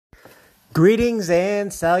Greetings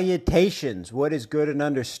and salutations. What is good and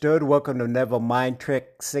understood? Welcome to Neville Mind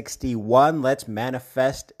Trick 61. Let's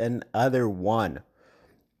manifest another one.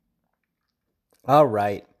 All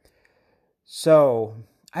right. So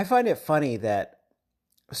I find it funny that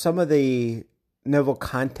some of the Neville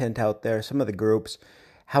content out there, some of the groups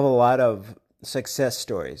have a lot of success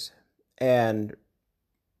stories. And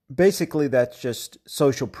basically that's just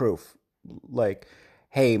social proof. Like,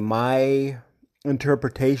 hey, my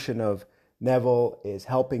interpretation of Neville is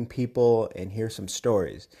helping people, and here's some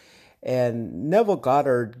stories. And Neville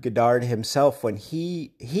Goddard himself, when he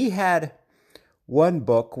had one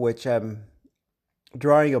book, which I'm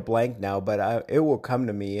drawing a blank now, but it will come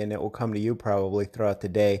to me, and it will come to you probably throughout the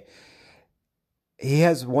day. He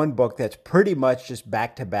has one book that's pretty much just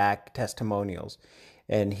back-to-back testimonials,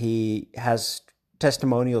 and he has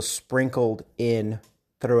testimonials sprinkled in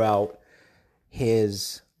throughout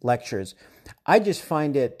his lectures. I just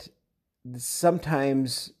find it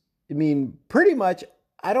sometimes, pretty much,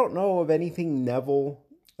 I don't know of anything Neville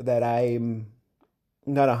that I'm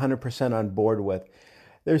not 100% on board with.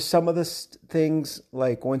 There's some of the things,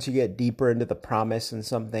 like once you get deeper into the promise, and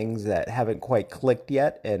some things that haven't quite clicked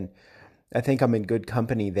yet, and I think I'm in good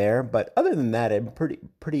company there. But other than that, I'm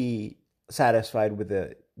pretty satisfied with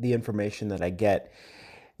the information that I get.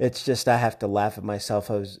 It's just I have to laugh at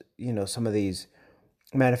myself. Some of these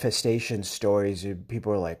manifestation stories,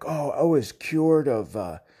 people are like, oh, I was cured of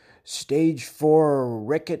stage 4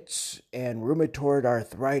 rickets and rheumatoid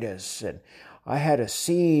arthritis, and I had a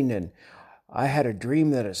scene, and I had a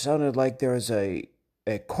dream that it sounded like there was a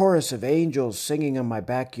chorus of angels singing in my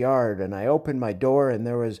backyard, and I opened my door and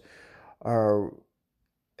there was a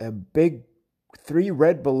big 3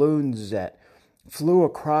 red balloons that flew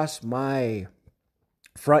across my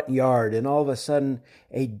front yard, and all of a sudden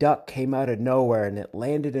a duck came out of nowhere and it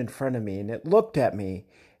landed in front of me, and it looked at me,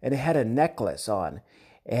 and it had a necklace on,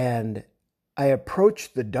 and I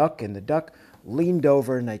approached the duck, and the duck leaned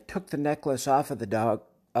over, and I took the necklace off of the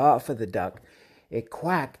duck. It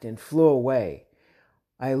quacked and flew away.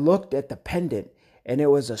 I looked at the pendant, and it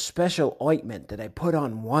was a special ointment that I put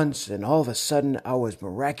on once, and all of a sudden I was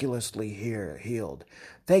miraculously healed.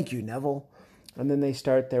 Thank you, Neville. And then they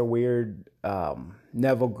start their weird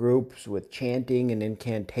Neville groups with chanting and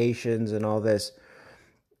incantations and all this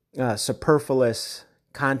superfluous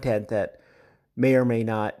content that may or may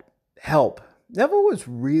not help. Neville was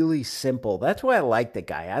really simple. That's why I like the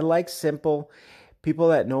guy. I like simple. People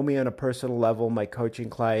that know me on a personal level, my coaching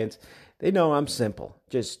clients, they know I'm simple.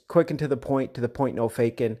 Just quick and to the point, no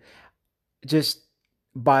faking. Just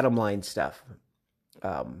bottom line stuff.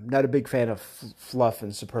 Not a big fan of fluff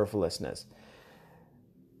and superfluousness.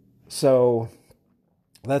 So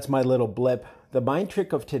that's my little blip. The mind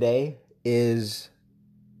trick of today is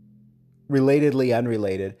relatedly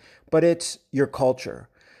unrelated, but it's your culture.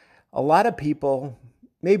 A lot of people,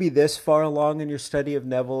 maybe this far along in your study of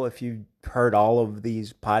Neville, if you've heard all of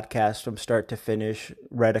these podcasts from start to finish,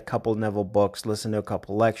 read a couple Neville books, listened to a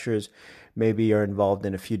couple lectures, maybe you're involved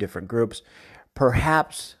in a few different groups,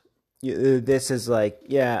 perhaps this is like,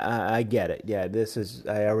 yeah, I get it. Yeah,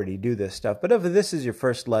 I already do this stuff. But if this is your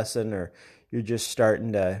first lesson, or you're just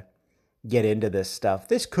starting to get into this stuff,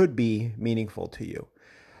 this could be meaningful to you.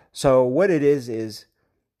 So what it is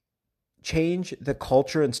change the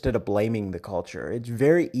culture instead of blaming the culture. It's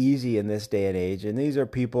very easy in this day and age, and these are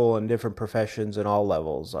people in different professions and all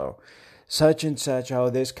levels. Oh, such and such, oh,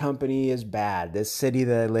 this company is bad. This city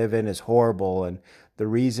that I live in is horrible, and the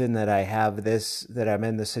reason that I have this, that I'm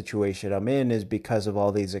in the situation I'm in, is because of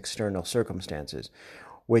all these external circumstances,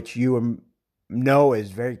 which you know is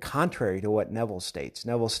very contrary to what Neville states.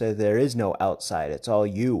 Neville says there is no outside. It's all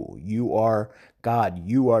you. You are God.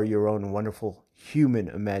 You are your own wonderful human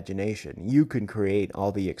imagination. You can create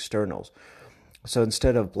all the externals. So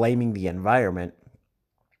instead of blaming the environment,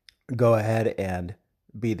 go ahead and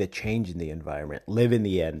be the change in the environment. Live in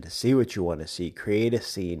the end. See what you want to see. Create a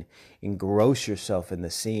scene. Engross yourself in the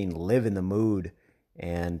scene. Live in the mood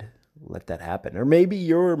and let that happen. Or maybe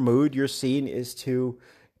your mood, your scene is to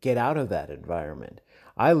get out of that environment.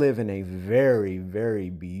 I live in a very, very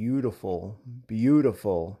beautiful,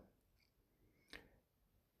 beautiful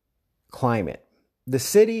climate. The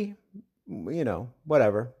city,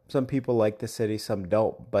 whatever. Some people like the city, some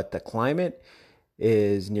don't. But the climate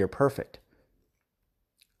is near perfect.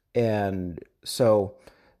 And so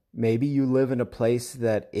maybe you live in a place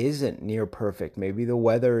that isn't near perfect. Maybe the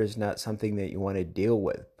weather is not something that you want to deal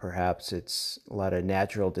with. Perhaps it's a lot of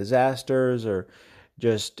natural disasters or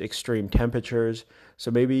just extreme temperatures.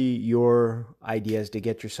 So maybe your idea is to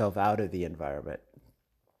get yourself out of the environment.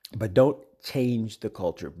 But don't change the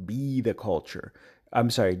culture. Be the culture.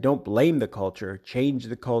 don't blame the culture, change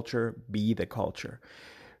the culture, be the culture.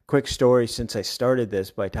 Quick story since I started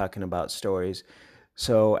this by talking about stories.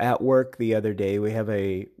 So at work the other day, we have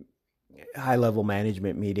a high-level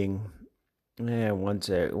management meeting once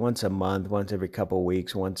a month, once every couple of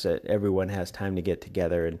weeks, once everyone has time to get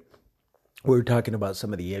together. And we were talking about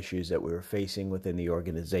some of the issues that we were facing within the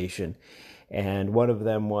organization. And one of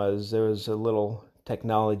them was there was a little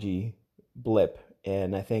technology blip.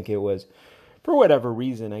 And I think it was, for whatever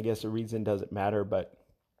reason, I guess the reason doesn't matter, but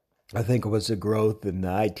I think it was the growth, and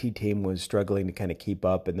the IT team was struggling to kind of keep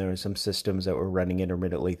up. And there were some systems that were running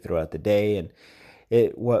intermittently throughout the day.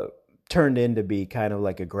 And what turned into be kind of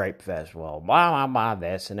like a gripe fest. Well, blah, blah, blah,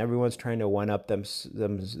 this. And everyone's trying to one up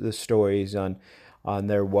the stories on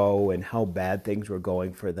their woe and how bad things were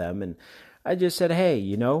going for them. And I just said,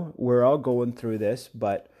 hey, we're all going through this,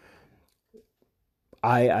 but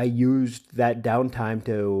I used that downtime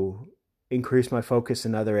to increase my focus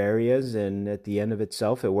in other areas, and at the end of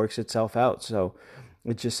itself, it works itself out. So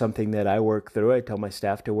it's just something that I work through. I tell my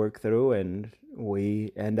staff to work through, and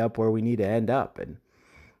we end up where we need to end up. And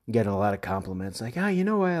getting a lot of compliments like,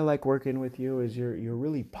 why I like working with you is you're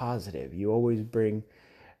really positive. You always bring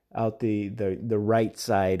out the right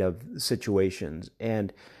side of situations.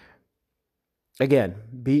 And again,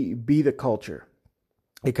 be the culture.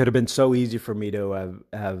 It could have been so easy for me to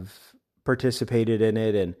have participated in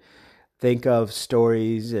it and think of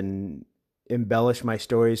stories and embellish my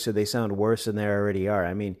stories so they sound worse than they already are.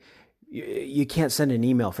 I mean, you can't send an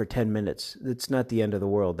email for 10 minutes. It's not the end of the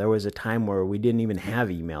world. There was a time where we didn't even have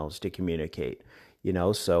emails to communicate,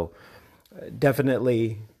 so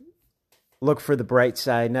definitely look for the bright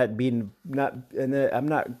side, and I'm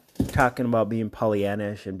not talking about being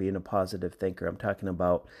Pollyannish and being a positive thinker. I'm talking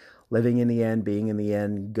about living in the end, being in the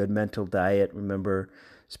end, good mental diet. Remember,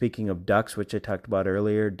 speaking of ducks, which I talked about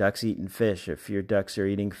earlier, ducks eating fish. If your ducks are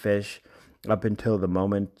eating fish up until the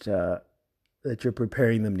moment that you're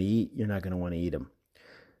preparing them to eat, you're not going to want to eat them.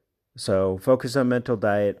 So focus on mental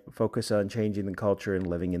diet, focus on changing the culture and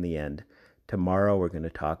living in the end. Tomorrow we're going to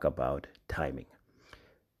talk about timing.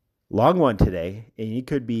 Long one today, and you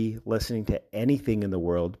could be listening to anything in the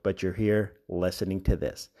world, but you're here listening to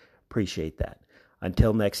this. Appreciate that.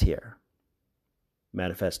 Until next year,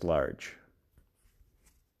 manifest large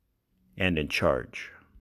and in charge.